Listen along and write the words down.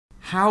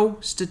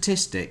How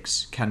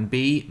statistics can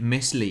be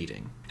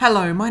misleading.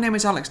 Hello, my name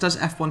is Alex Does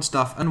F1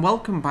 Stuff and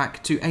welcome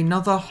back to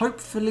another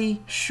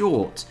hopefully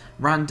short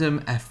random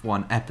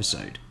F1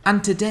 episode.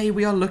 And today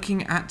we are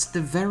looking at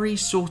the very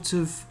sort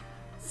of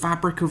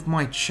fabric of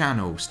my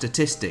channel,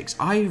 statistics.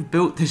 I've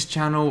built this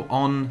channel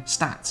on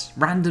stats,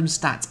 random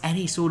stats,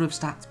 any sort of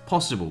stats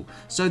possible.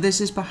 So this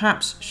is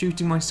perhaps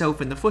shooting myself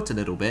in the foot a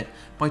little bit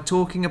by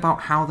talking about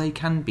how they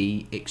can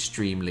be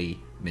extremely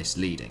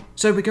misleading.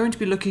 So we're going to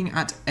be looking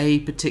at a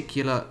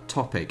particular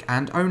topic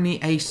and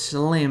only a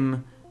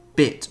slim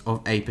bit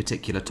of a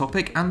particular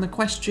topic, and the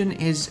question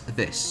is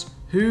this: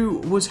 who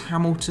was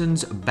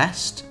Hamilton's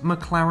best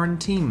McLaren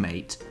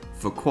teammate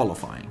for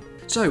qualifying?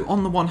 So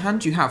on the one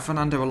hand you have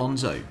Fernando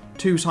Alonso,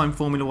 two-time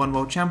Formula 1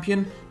 world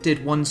champion,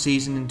 did one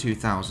season in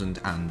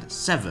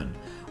 2007.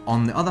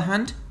 On the other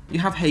hand you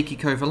have Heikki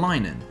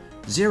Kovalainen,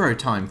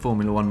 zero-time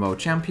Formula 1 world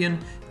champion,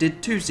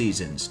 did two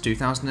seasons,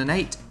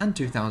 2008 and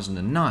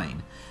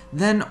 2009.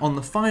 Then on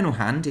the final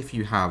hand, if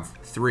you have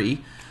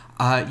three,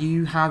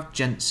 you have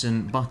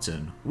Jenson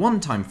Button,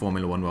 one-time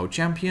Formula 1 world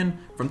champion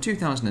from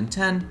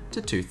 2010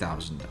 to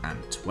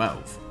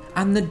 2012.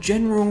 And the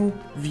general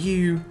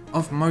view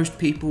of most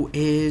people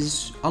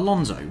is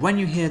Alonso. When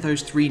you hear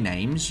those three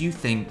names, you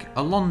think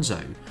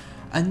Alonso.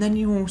 And then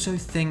you also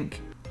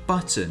think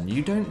Button.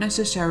 You don't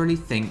necessarily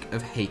think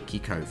of Heikki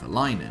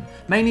Kovalainen,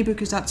 mainly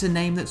because that's a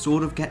name that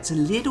sort of gets a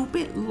little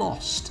bit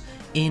lost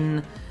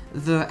in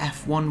the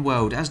F1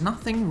 world, as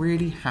nothing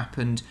really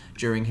happened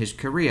during his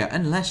career,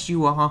 unless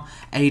you are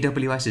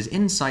AWS's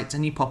Insights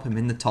and you pop him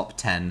in the top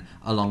 10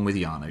 along with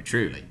Jarno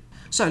Trulli.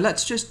 So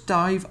let's just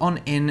dive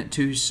on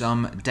into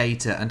some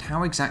data and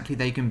how exactly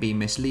they can be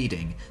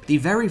misleading. The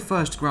very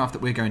first graph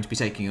that we're going to be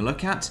taking a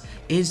look at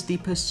is the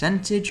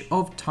percentage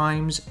of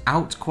times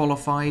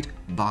out-qualified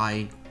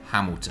by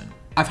Hamilton.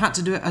 I've had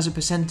to do it as a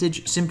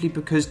percentage simply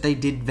because they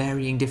did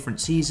varying different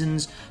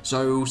seasons,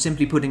 so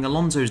simply putting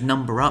Alonso's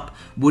number up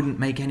wouldn't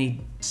make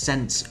any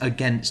sense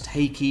against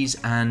Heikki's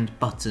and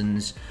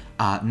Button's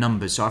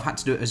numbers, so I've had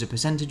to do it as a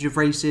percentage of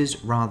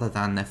races rather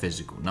than their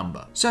physical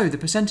number. So the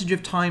percentage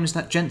of times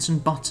that Jenson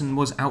Button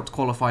was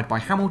out-qualified by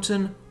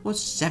Hamilton was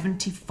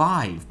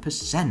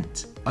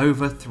 75%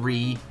 over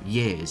 3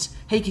 years.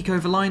 Heikki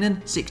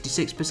Kovalainen,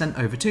 66%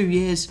 over 2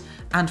 years,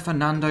 and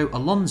Fernando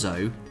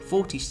Alonso,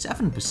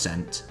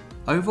 47%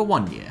 over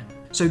 1 year.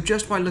 So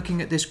just by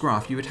looking at this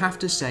graph, you would have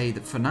to say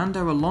that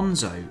Fernando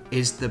Alonso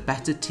is the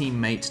better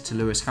teammate to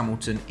Lewis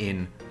Hamilton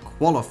in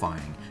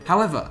qualifying.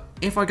 However,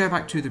 if I go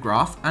back to the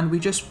graph and we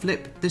just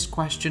flip this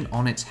question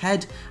on its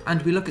head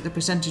and we look at the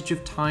percentage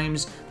of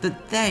times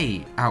that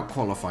they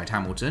out-qualified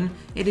Hamilton,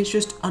 it is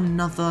just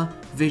another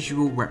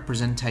visual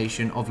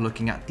representation of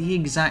looking at the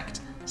exact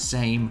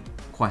same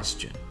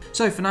question.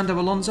 So Fernando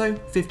Alonso,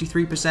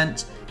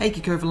 53%, Heikki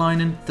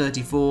Kovalainen,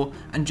 34%,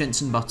 and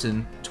Jenson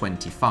Button,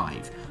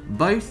 25%.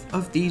 Both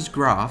of these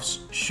graphs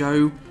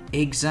show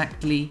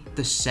exactly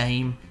the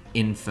same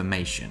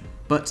information.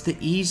 But the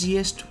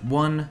easiest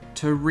one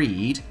to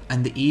read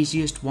and the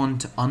easiest one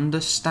to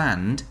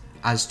understand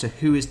as to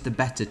who is the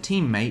better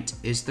teammate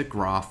is the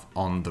graph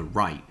on the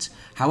right.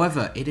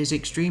 However, it is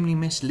extremely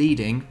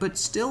misleading, but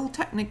still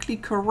technically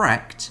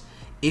correct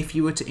if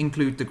you were to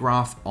include the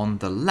graph on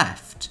the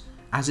left,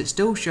 as it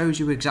still shows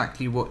you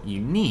exactly what you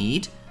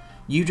need.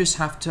 You just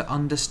have to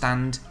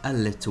understand a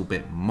little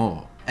bit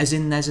more. As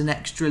in, there's an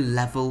extra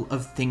level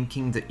of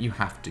thinking that you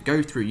have to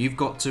go through. You've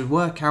got to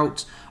work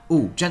out,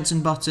 oh,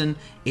 Jenson Button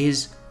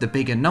is the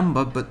bigger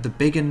number, but the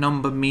bigger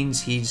number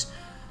means he's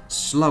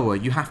slower.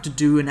 You have to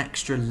do an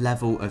extra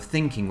level of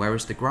thinking,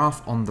 whereas the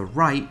graph on the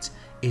right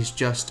is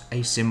just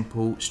a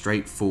simple,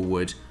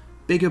 straightforward,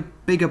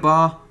 bigger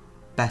bar,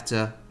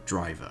 better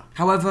driver.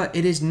 However,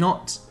 it is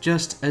not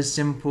just as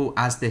simple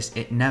as this.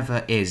 It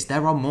never is.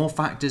 There are more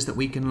factors that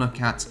we can look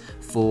at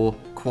for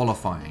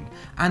qualifying,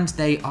 and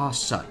they are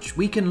such.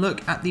 We can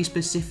look at the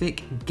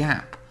specific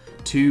gap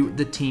to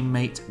the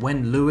teammate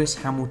when Lewis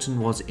Hamilton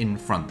was in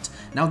front.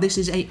 Now this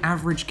is an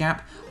average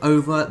gap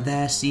over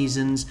their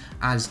seasons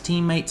as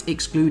teammates,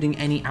 excluding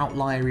any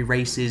outliery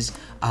races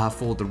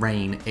for the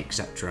rain,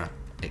 etc,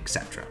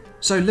 etc.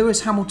 So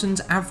Lewis Hamilton's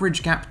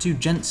average gap to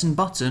Jenson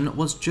Button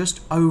was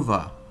just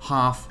over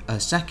half a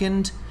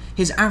second.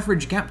 His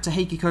average gap to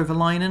Heikki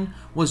Kovalainen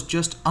was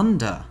just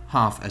under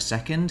half a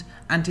second,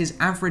 and his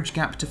average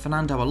gap to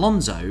Fernando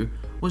Alonso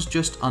was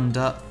just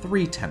under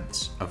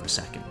 0.3 of a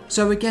second.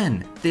 So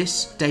again,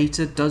 this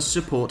data does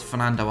support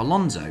Fernando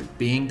Alonso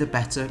being the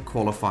better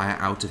qualifier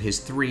out of his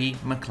three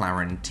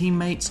McLaren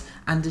teammates,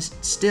 and it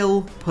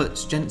still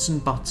puts Jenson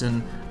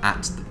Button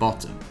at the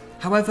bottom.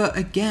 However,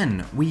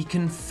 again, we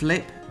can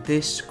flip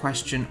this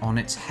question on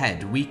its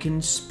head. We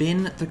can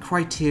spin the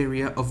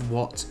criteria of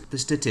what the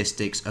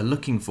statistics are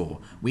looking for.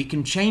 We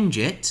can change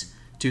it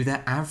to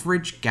their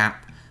average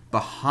gap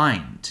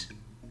behind.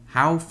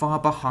 How far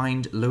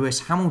behind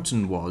Lewis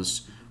Hamilton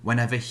was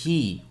whenever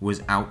he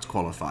was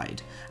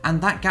out-qualified.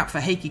 And that gap for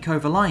Heikki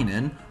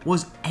Kovalainen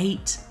was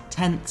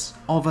 0.8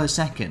 of a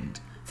second.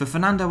 For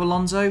Fernando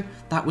Alonso,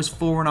 that was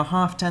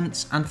 4.5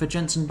 tenths, and for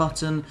Jenson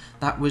Button,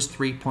 that was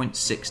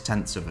 3.6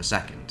 tenths of a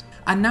second.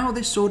 And now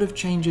this sort of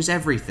changes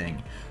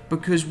everything,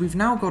 because we've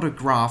now got a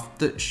graph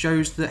that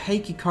shows that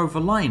Heikki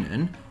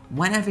Kovalainen,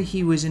 whenever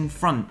he was in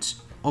front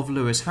of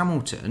Lewis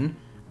Hamilton,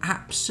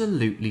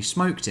 absolutely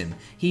smoked him.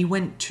 He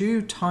went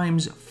 2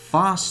 times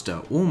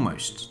faster,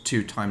 almost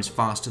 2 times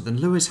faster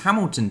than Lewis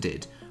Hamilton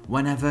did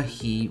whenever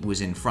he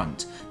was in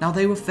front. Now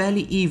they were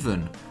fairly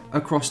even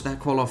across their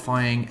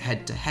qualifying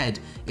head-to-head.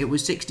 It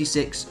was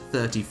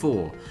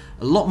 66-34,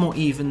 a lot more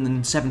even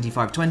than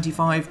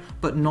 75-25,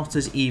 but not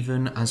as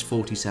even as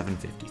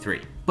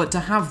 47-53. But to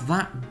have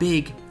that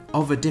big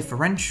of a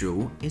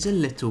differential is a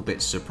little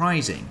bit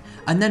surprising.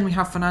 And then we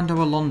have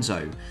Fernando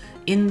Alonso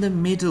in the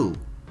middle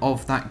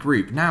of that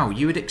group. Now,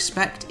 you would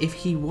expect, if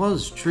he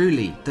was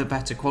truly the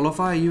better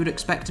qualifier, you would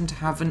expect him to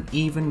have an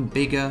even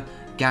bigger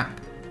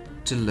gap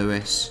to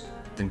Lewis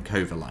than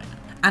Kovalainen.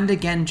 And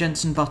again,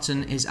 Jenson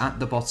Button is at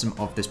the bottom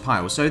of this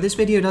pile. So this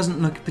video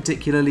doesn't look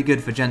particularly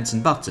good for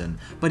Jenson Button,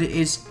 but it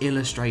is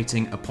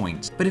illustrating a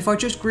point. But if I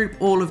just group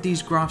all of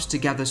these graphs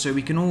together so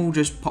we can all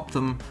just pop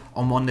them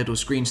on one little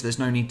screen so there's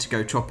no need to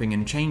go chopping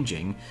and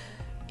changing,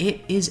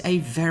 it is a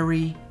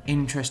very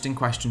interesting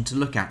question to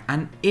look at.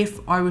 And if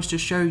I was to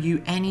show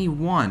you any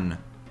one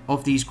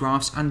of these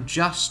graphs and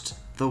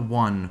just the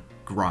one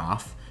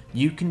graph,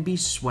 you can be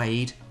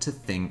swayed to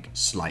think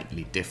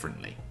slightly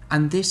differently.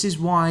 And this is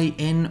why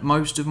in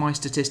most of my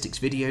statistics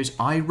videos,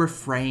 I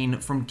refrain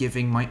from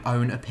giving my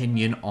own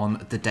opinion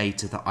on the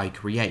data that I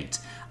create,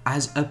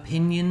 as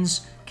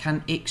opinions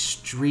can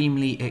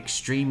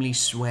extremely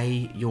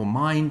sway your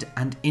mind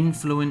and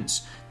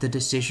influence the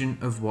decision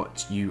of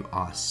what you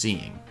are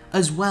seeing.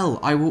 As well,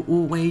 I will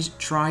always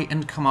try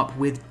and come up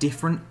with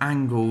different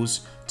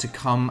angles to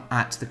come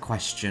at the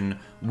question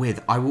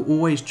with. I will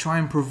always try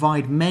and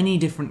provide many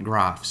different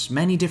graphs,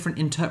 many different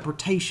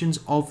interpretations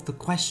of the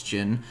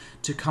question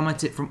to come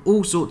at it from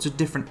all sorts of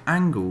different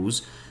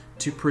angles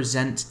to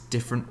present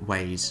different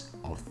ways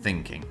of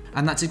thinking.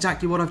 And that's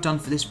exactly what I've done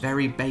for this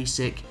very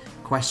basic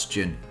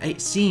question. It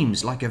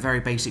seems like a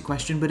very basic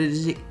question, but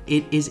it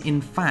is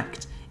in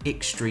fact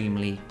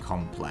extremely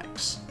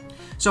complex.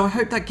 So I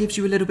hope that gives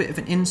you a little bit of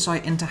an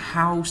insight into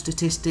how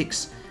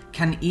statistics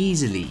can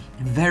easily,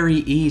 very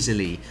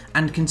easily,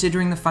 and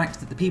considering the fact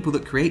that the people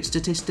that create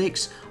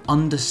statistics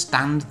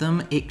understand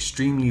them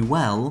extremely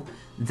well,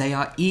 they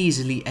are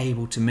easily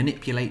able to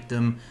manipulate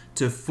them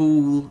to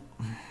fool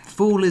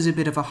is a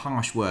bit of a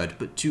harsh word,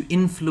 but to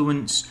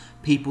influence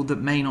people that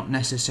may not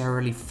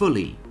necessarily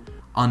fully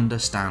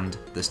understand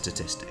the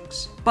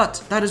statistics.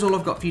 But that is all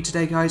I've got for you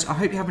today, guys. I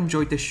hope you have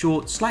enjoyed this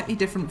short, slightly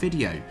different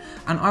video,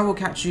 and I will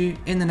catch you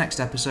in the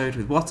next episode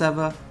with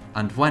whatever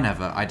and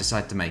whenever I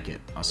decide to make it.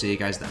 I'll see you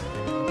guys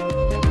then.